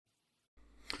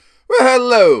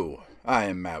Hello, I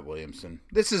am Matt Williamson.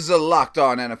 This is a Locked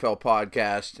On NFL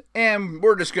podcast, and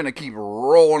we're just going to keep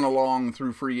rolling along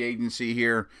through free agency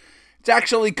here. It's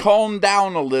actually calmed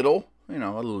down a little. A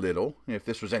little. If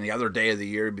this was any other day of the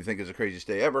year, you'd think it's the craziest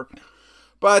day ever.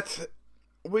 But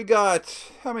we got,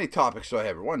 how many topics do I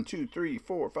have? 1, 2, 3,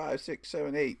 4, 5, 6,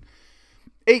 7, 8.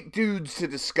 8 dudes to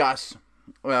discuss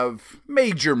of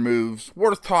major moves,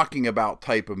 worth talking about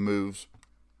type of moves.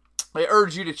 I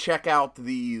urge you to check out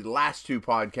the last 2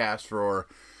 podcasts for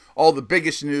all the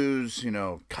biggest news,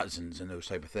 Cousins and those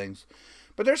type of things.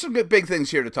 But there's some good big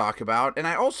things here to talk about. And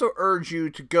I also urge you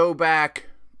to go back.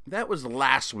 That was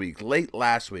last week, late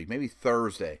last week, maybe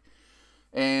Thursday.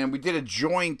 And we did a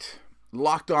joint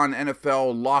Locked On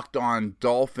NFL, Locked On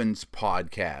Dolphins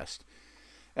podcast.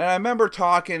 And I remember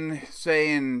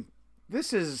saying,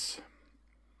 this is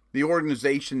the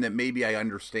organization that maybe I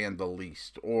understand the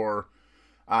least, or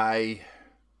I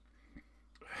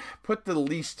put the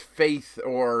least faith,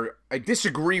 or I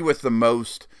disagree with the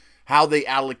most how they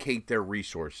allocate their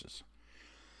resources.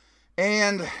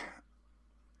 And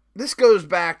this goes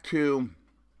back to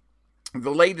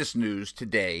the latest news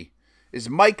today is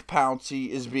Mike Pouncey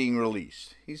is being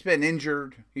released. He's been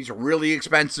injured. He's really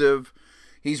expensive.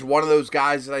 He's one of those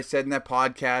guys that I said in that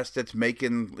podcast that's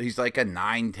he's like a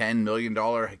 $9-10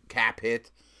 million cap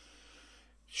hit.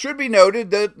 Should be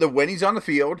noted that when he's on the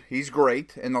field, he's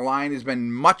great, and the line has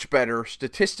been much better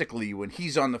statistically when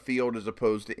he's on the field as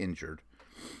opposed to injured.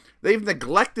 They've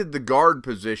neglected the guard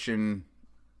position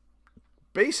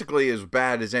basically as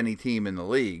bad as any team in the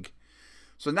league.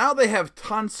 So now they have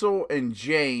Tunsil and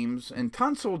James, and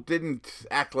Tunsil didn't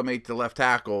acclimate to left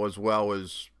tackle as well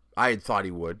as I had thought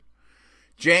he would.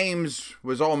 James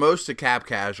was almost a cap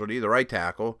casualty, the right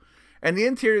tackle, and the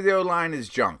interior of the O-line is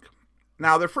junk.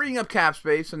 Now, they're freeing up cap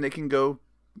space, and they can go,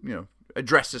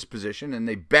 address this position, and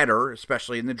they better,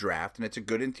 especially in the draft, and it's a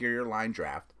good interior line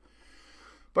draft.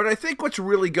 But I think what's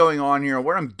really going on here,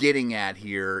 what I'm getting at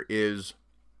here is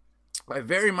I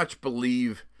very much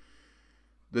believe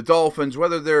the Dolphins,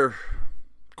 whether they're,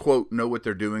 quote, know what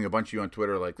they're doing, a bunch of you on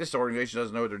Twitter are like, this organization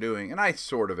doesn't know what they're doing, and I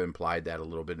sort of implied that a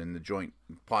little bit in the joint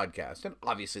podcast, and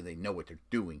obviously they know what they're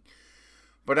doing.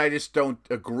 But I just don't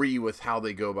agree with how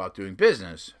they go about doing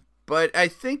business. But I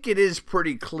think it is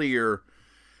pretty clear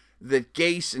that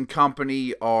Gase and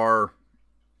company are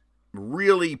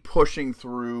really pushing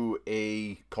through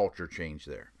a culture change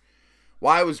there.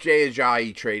 Why was Jay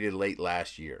Ajayi traded late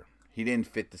last year? He didn't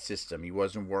fit the system. He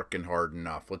wasn't working hard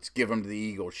enough. Let's give him to the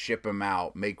Eagles, ship him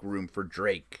out, make room for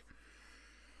Drake.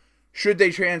 Should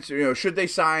they should they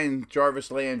sign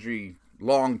Jarvis Landry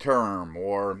long term,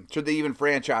 or should they even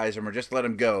franchise him or just let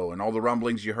him go? And all the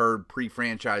rumblings you heard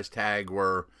pre-franchise tag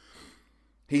were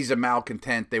he's a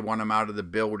malcontent, they want him out of the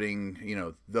building,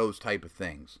 those type of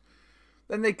things.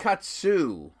 Then they cut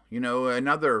Sue,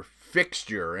 another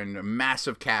fixture and a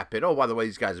massive cap hit. Oh, by the way,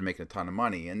 these guys are making a ton of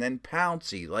money. And then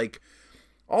Pouncey,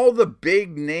 all the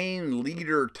big name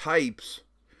leader types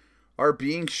are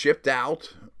being shipped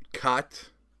out, cut.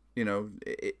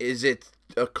 Is it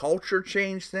a culture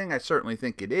change thing? I certainly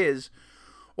think it is.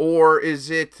 Or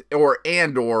is it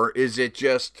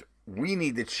just we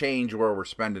need to change where we're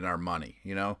spending our money,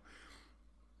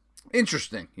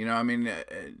 Interesting.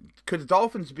 Could the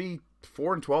Dolphins be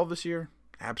 4-12 this year?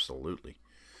 Absolutely.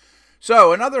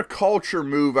 So, another culture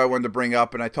move I wanted to bring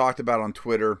up, and I talked about on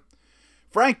Twitter.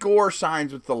 Frank Gore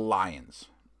signs with the Lions.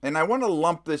 And I want to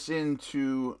lump this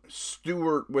into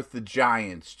Stewart with the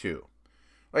Giants, too.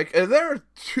 Are there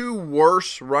 2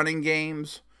 worse running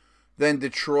games than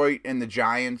Detroit and the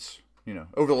Giants,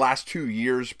 over the last 2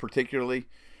 years particularly?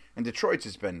 And Detroit's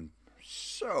has been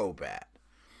so bad.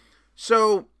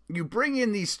 So you bring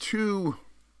in these 2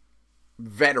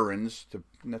 veterans,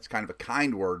 and that's kind of a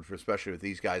kind word, especially with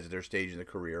these guys at their stage in the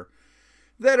career,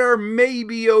 that are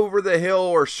maybe over the hill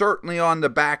or certainly on the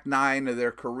back 9 of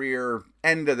their career,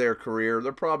 end of their career.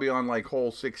 They're probably on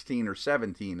hole 16 or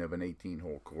 17 of an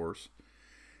 18-hole course.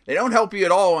 They don't help you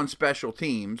at all on special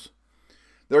teams.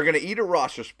 They're going to eat a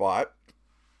roster spot.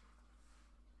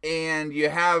 And you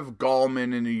have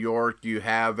Gallman in New York, you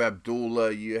have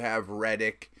Abdullah, you have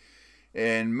Reddick,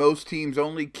 and most teams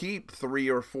only keep 3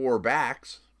 or 4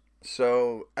 backs.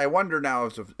 So I wonder now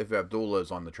if Abdullah is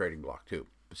on the trading block too.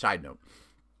 Side note.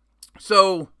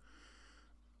 So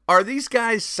are these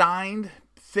guys signed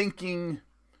thinking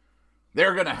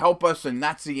they're going to help us and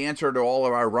that's the answer to all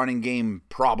of our running game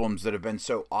problems that have been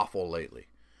so awful lately?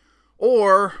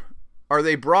 Or are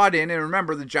they brought in, and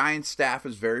remember the Giants staff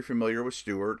is very familiar with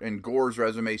Stewart, and Gore's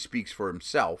resume speaks for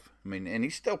himself. And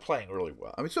he's still playing really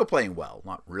well. Still playing well.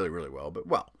 Not really, really well, but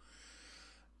well.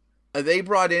 Are they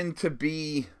brought in to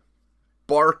be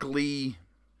Barkley,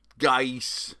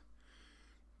 Geis,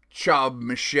 Chubb,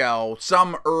 Michelle,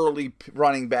 some early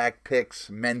running back picks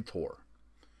mentor.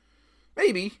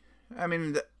 Maybe. I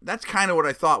mean, that's kind of what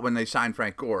I thought when they signed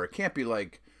Frank Gore. It can't be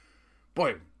like,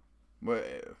 boy, we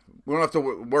don't have to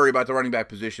worry about the running back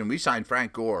position. We signed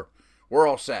Frank Gore. We're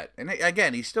all set. And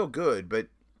again, he's still good, but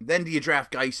then do you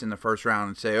draft Geis in the first round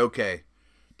and say, okay,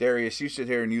 Darius, you sit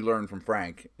here and you learn from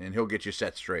Frank, and he'll get you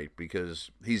set straight because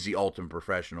he's the ultimate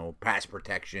professional, pass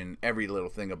protection, every little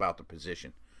thing about the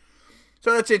position.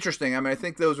 So that's interesting. I mean, I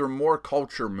think those are more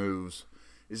culture moves,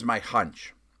 is my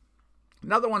hunch.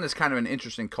 Another one that's kind of an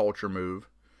interesting culture move,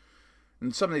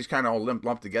 and some of these kind of all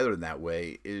lumped together in that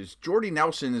way, is Jordy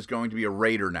Nelson is going to be a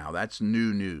Raider now. That's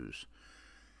new news.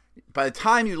 By the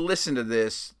time you listen to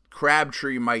this,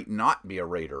 Crabtree might not be a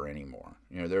Raider anymore.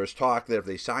 You know, there was talk that if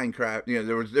they sign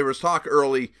there was talk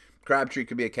early Crabtree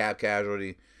could be a cap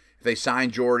casualty. If they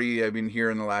sign Jordy, I've been here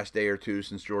in the last day or two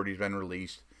since Jordy's been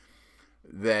released,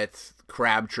 that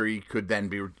Crabtree could then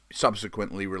be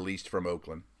subsequently released from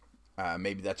Oakland.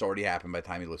 Maybe that's already happened by the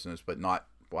time you listen to this, but not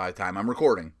by the time I'm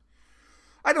recording.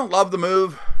 I don't love the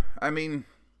move. I mean,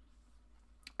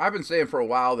 I've been saying for a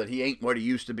while that he ain't what he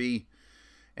used to be,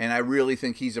 and I really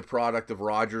think he's a product of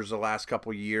Rodgers the last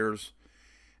couple years.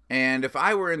 And if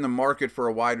I were in the market for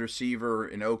a wide receiver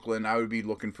in Oakland, I would be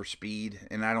looking for speed.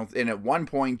 And at one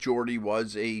point, Jordy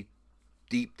was a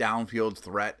deep downfield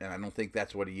threat, and I don't think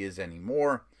that's what he is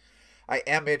anymore. I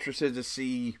am interested to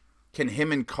see, can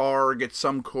him and Carr get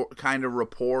some kind of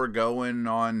rapport going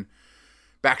on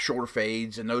back shoulder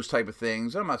fades and those type of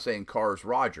things. I'm not saying Carr's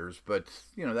Rodgers, but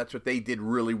you know, that's what they did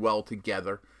really well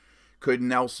together. Could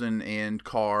Nelson and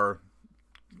Carr,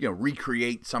 you know,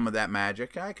 recreate some of that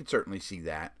magic? I could certainly see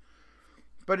that.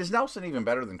 But is Nelson even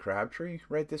better than Crabtree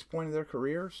right at this point in their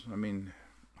careers? I mean,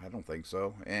 I don't think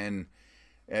so. And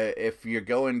if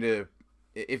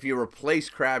you replace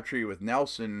Crabtree with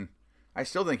Nelson, I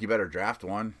still think you better draft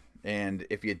one. And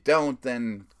if you don't,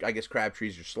 then I guess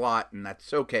Crabtree's your slot, and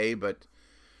that's okay. But,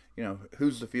 you know,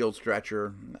 who's the field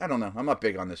stretcher? I don't know. I'm not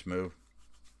big on this move.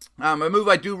 A move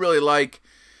I do really like,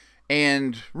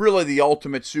 and really the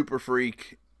ultimate super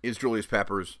freak, is Julius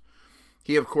Peppers.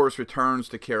 He, of course, returns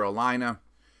to Carolina.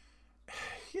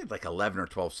 He had like 11 or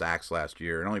 12 sacks last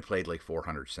year and only played like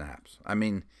 400 snaps. I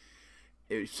mean,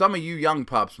 some of you young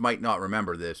pups might not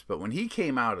remember this, but when he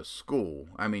came out of school,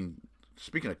 I mean,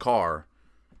 speaking of Carr's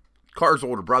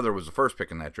older brother was the first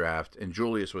pick in that draft, and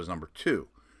Julius was number 2.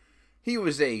 He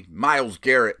was a Myles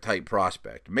Garrett type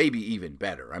prospect, maybe even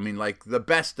better. I mean, like the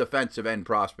best defensive end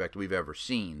prospect we've ever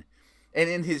seen. And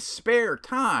in his spare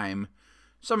time,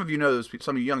 some of you know this,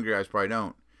 some of you younger guys probably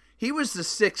don't, he was the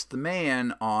 6th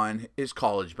man on his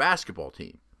college basketball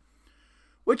team,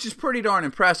 which is pretty darn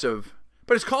impressive.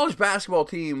 But his college basketball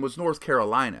team was North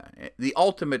Carolina, the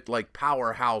ultimate like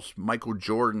powerhouse Michael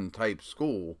Jordan type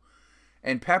school.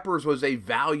 And Peppers was a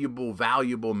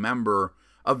valuable member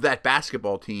of that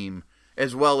basketball team,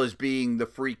 as well as being the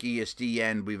freakiest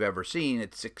D-end we've ever seen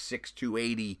at 6'6",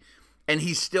 280. And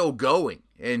he's still going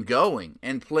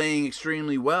and playing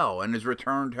extremely well, and has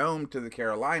returned home to the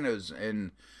Carolinas.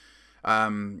 And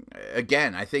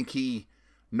again, I think he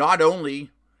not only,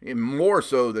 more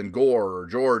so than Gore or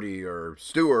Jordy or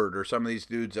Stewart or some of these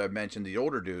dudes I've mentioned, the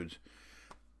older dudes,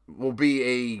 will be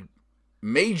a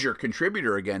major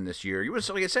contributor again this year. He was,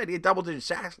 like I said, he had double-digit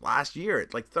sacks last year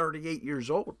at like 38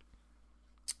 years old.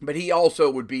 But he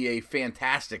also would be a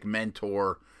fantastic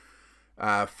mentor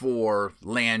for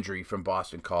Landry from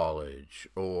Boston College,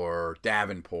 or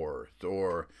Davenport,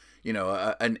 or, you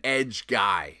know, an edge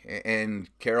guy. And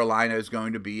Carolina is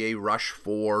going to be a rush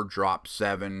 4, drop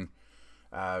 7,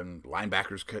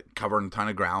 linebackers covering a ton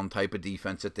of ground type of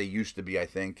defense that they used to be, I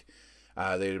think.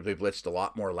 They blitzed a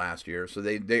lot more last year, so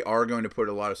they are going to put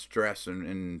a lot of stress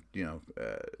and you know,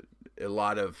 a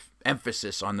lot of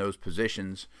emphasis on those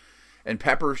positions. And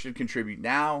Pepper should contribute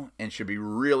now and should be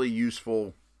really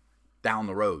useful down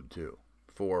the road too,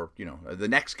 for, you know, the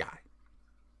next guy.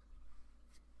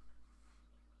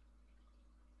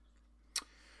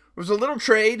 It was a little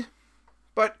trade,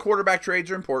 but quarterback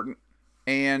trades are important.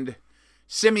 And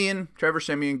Trevor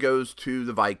Siemian goes to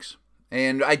the Vikes.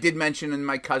 And I did mention in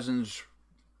my cousin's,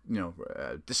 you know,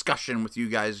 discussion with you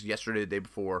guys yesterday, the day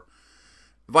before,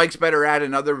 Vikes better add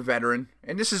another veteran.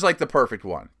 And this is like the perfect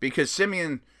one, because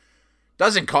Siemian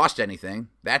doesn't cost anything.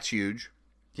 That's huge.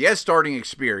 He has starting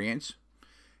experience.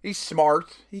 He's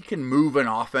smart. He can move an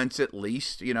offense at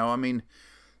least, you know. I mean,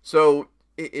 so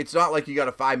it's not like you got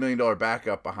a $5 million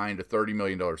backup behind a $30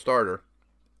 million starter.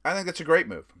 I think that's a great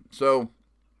move. So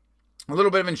a little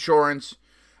bit of insurance.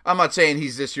 I'm not saying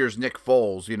he's this year's Nick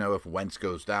Foles, you know, if Wentz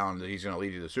goes down, that he's going to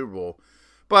lead you to the Super Bowl.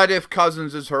 But if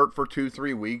Cousins is hurt for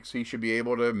 2-3 weeks, he should be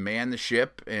able to man the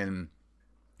ship and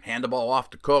hand the ball off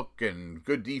to Cook and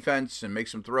good defense and make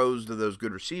some throws to those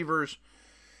good receivers.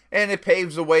 And it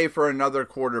paves the way for another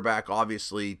quarterback,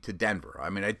 obviously, to Denver. I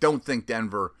mean, I don't think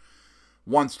Denver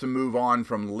wants to move on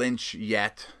from Lynch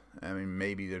yet. I mean,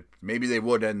 maybe they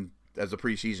would as the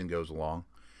preseason goes along.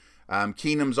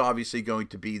 Keenum's obviously going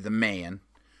to be the man.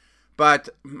 But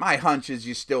my hunch is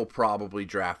you still probably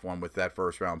draft one with that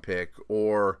first-round pick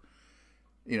or,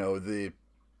 the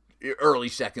early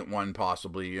second one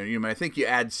possibly. I think you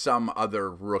add some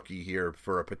other rookie here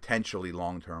for a potentially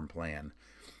long-term plan.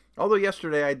 Although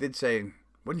yesterday I did say,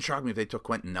 wouldn't shock me if they took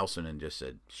Quentin Nelson and just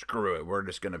said, screw it, we're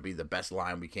just going to be the best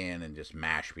line we can and just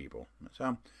mash people.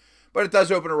 But it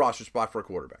does open a roster spot for a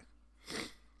quarterback.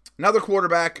 Another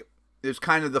quarterback is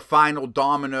kind of the final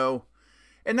domino.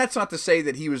 And that's not to say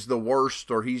that he was the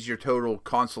worst or he's your total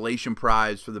consolation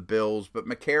prize for the Bills, but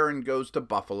McCarron goes to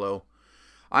Buffalo.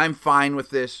 I'm fine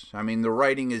with this. I mean, the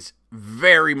writing is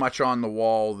very much on the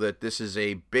wall that this is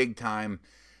a big-time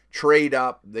trade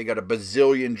up. They got a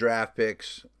bazillion draft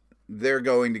picks. They're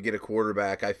going to get a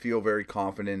quarterback. I feel very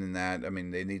confident in that. I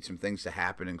mean, they need some things to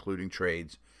happen, including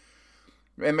trades.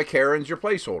 And McCarron's your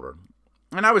placeholder.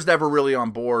 And I was never really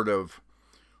on board of,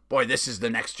 boy, this is the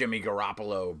next Jimmy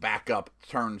Garoppolo, backup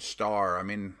turned star. I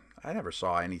mean, I never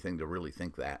saw anything to really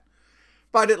think that.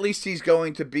 But at least he's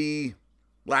going to be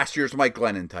last year's Mike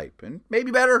Glennon type. And maybe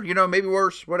better, maybe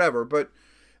worse, whatever. But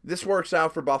this works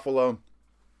out for Buffalo.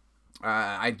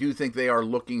 I do think they are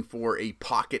looking for a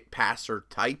pocket passer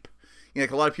type.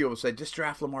 Like a lot of people say, just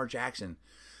draft Lamar Jackson.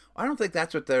 I don't think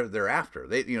that's what they're after.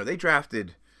 They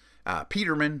drafted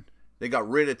Peterman. They got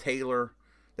rid of Taylor.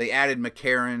 They added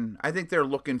McCarron. I think they're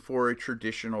looking for a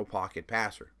traditional pocket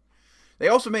passer. They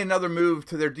also made another move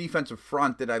to their defensive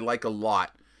front that I like a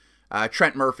lot.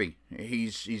 Trent Murphy.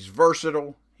 He's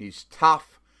versatile. He's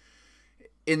tough.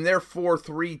 In their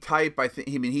 4-3 type,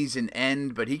 he's an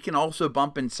end, but he can also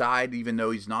bump inside even though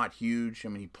he's not huge. I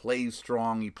mean, he plays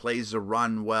strong. He plays the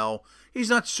run well. He's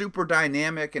not super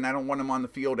dynamic, and I don't want him on the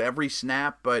field every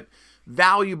snap, but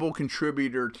valuable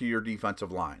contributor to your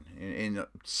defensive line in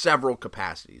several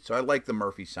capacities. So I like the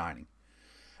Murphy signing.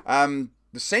 The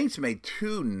Saints made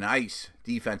 2 nice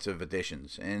defensive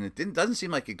additions, and it doesn't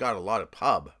seem like it got a lot of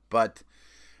pub, but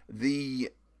the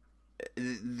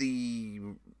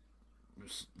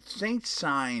Saints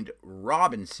signed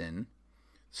Robinson,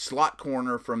 slot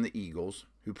corner from the Eagles,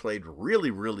 who played really,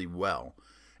 really well.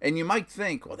 And you might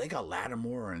think, well, they got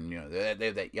Lattimore, and they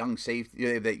have that young safety,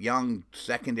 they have that young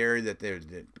secondary that they're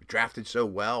drafted so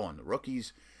well, and the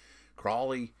rookies,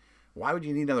 Crawley. Why would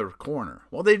you need another corner?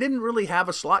 Well, they didn't really have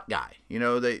a slot guy.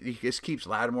 He just keeps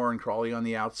Lattimore and Crawley on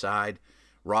the outside.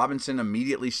 Robinson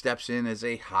immediately steps in as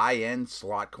a high-end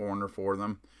slot corner for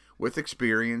them with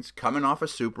experience, coming off a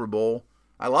Super Bowl.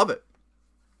 I love it.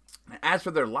 As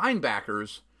for their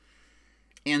linebackers,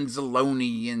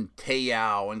 Anzalone and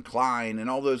Te'o and Klein and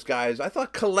all those guys, I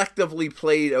thought collectively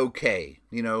played okay.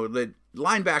 The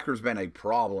linebacker's been a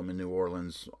problem in New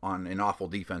Orleans on an awful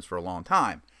defense for a long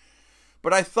time.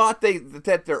 But I thought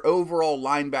that their overall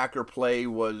linebacker play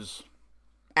was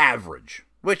average,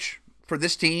 which for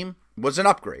this team was an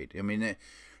upgrade. I mean,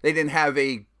 they didn't have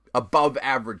a above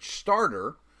average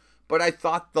starter, but I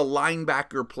thought the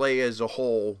linebacker play as a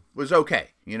whole was okay,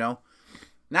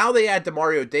 Now they add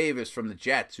Demario Davis from the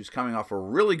Jets, who's coming off a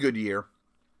really good year.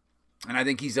 And I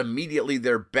think he's immediately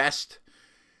their best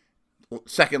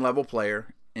second-level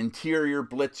player. Interior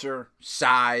blitzer,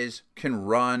 size, can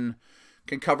run,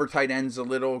 can cover tight ends a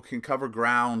little, can cover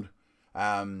ground.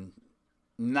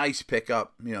 Nice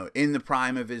pickup, in the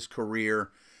prime of his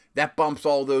career. That bumps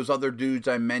all those other dudes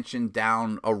I mentioned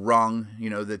down a rung.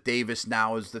 That Davis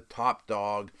now is the top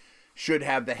dog. Should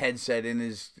have the headset in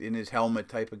his helmet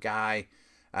type of guy.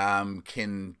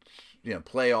 Can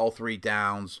play all 3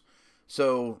 downs.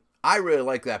 So I really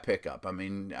like that pickup. I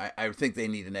mean, I think they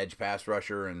need an edge pass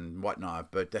rusher and whatnot.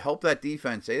 But to help that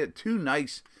defense, they had 2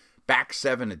 nice back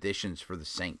 7 additions for the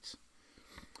Saints.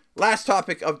 Last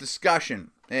topic of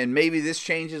discussion, and maybe this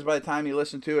changes by the time you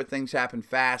listen to it. Things happen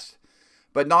fast.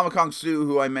 But Ndamukong Suh,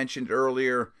 who I mentioned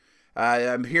earlier,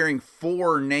 I'm hearing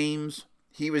 4 names.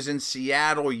 He was in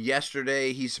Seattle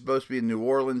yesterday. He's supposed to be in New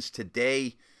Orleans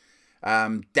today.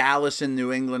 Dallas and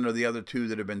New England are the other 2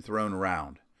 that have been thrown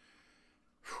around.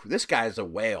 This guy's a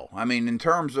whale. I mean, in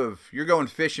terms of you're going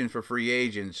fishing for free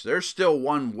agents, there's still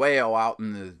one whale out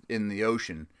in the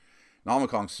ocean.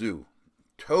 Ndamukong Suh,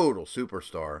 total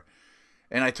superstar.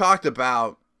 And I talked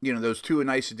about those 2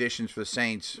 nice additions for the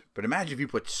Saints, but imagine if you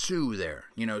put Suh there.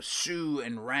 Suh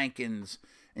and Rankins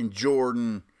and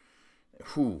Jordan.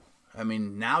 I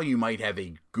mean, now you might have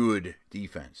a good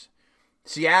defense.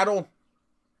 Seattle,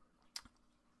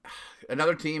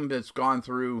 another team that's gone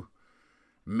through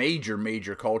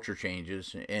major culture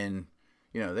changes, and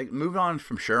they moved on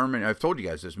from Sherman. I've told you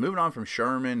guys this. Moving on from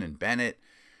Sherman and Bennett,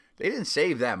 they didn't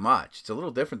save that much. It's a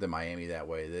little different than Miami that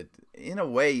way. That in a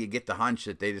way you get the hunch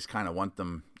that they just kind of want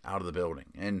them out of the building.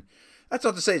 And that's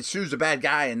not to say that Sue's a bad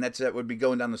guy, and that would be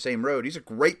going down the same road. He's a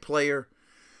great player.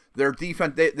 Their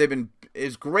defense, they've been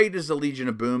as great as the Legion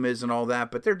of Boom is and all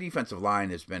that, but their defensive line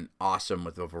has been awesome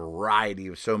with a variety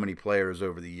of so many players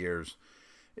over the years.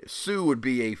 Sue would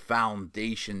be a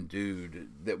foundation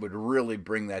dude that would really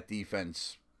bring that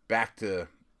defense back to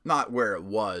not where it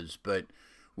was, but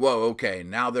whoa, okay,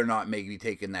 now they're not maybe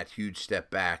taking that huge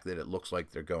step back that it looks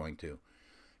like they're going to.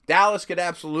 Dallas could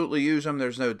absolutely use them.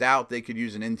 There's no doubt they could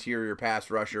use an interior pass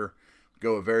rusher,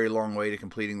 go a very long way to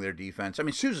completing their defense. I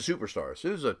mean, Sue's a superstar.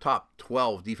 Sue's a top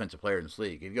 12 defensive player in this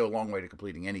league. He'd go a long way to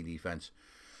completing any defense.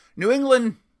 New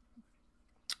England,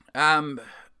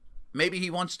 maybe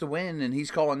he wants to win, and he's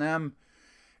calling them.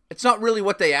 It's not really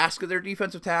what they ask of their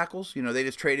defensive tackles. They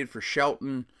just traded for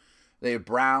Shelton. They have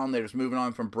Brown. They're just moving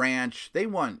on from Branch. They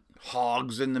want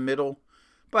hogs in the middle.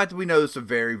 But we know it's a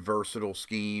very versatile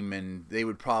scheme, and they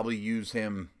would probably use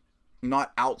him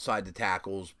not outside the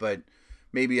tackles, but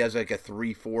maybe as like a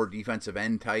 3-4 defensive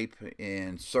end type,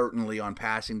 and certainly on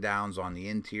passing downs on the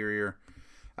interior.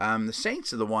 The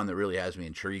Saints are the one that really has me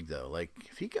intrigued, though. Like,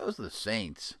 if he goes to the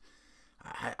Saints,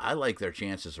 I like their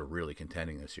chances of really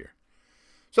contending this year.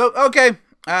 So, okay,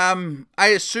 I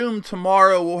assume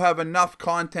tomorrow we'll have enough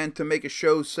content to make a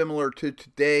show similar to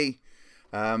today.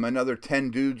 Another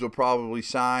 10 dudes will probably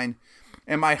sign.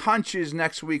 And my hunch is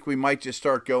next week we might just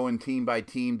start going team by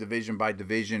team, division by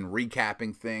division,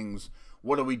 recapping things.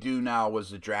 What do we do now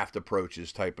as the draft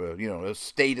approaches type of, a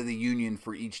state of the union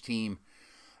for each team.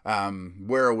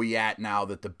 Where are we at now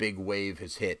that the big wave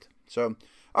has hit? So,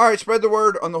 all right, spread the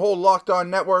word on the whole Locked On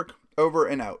Network. Over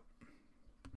and out.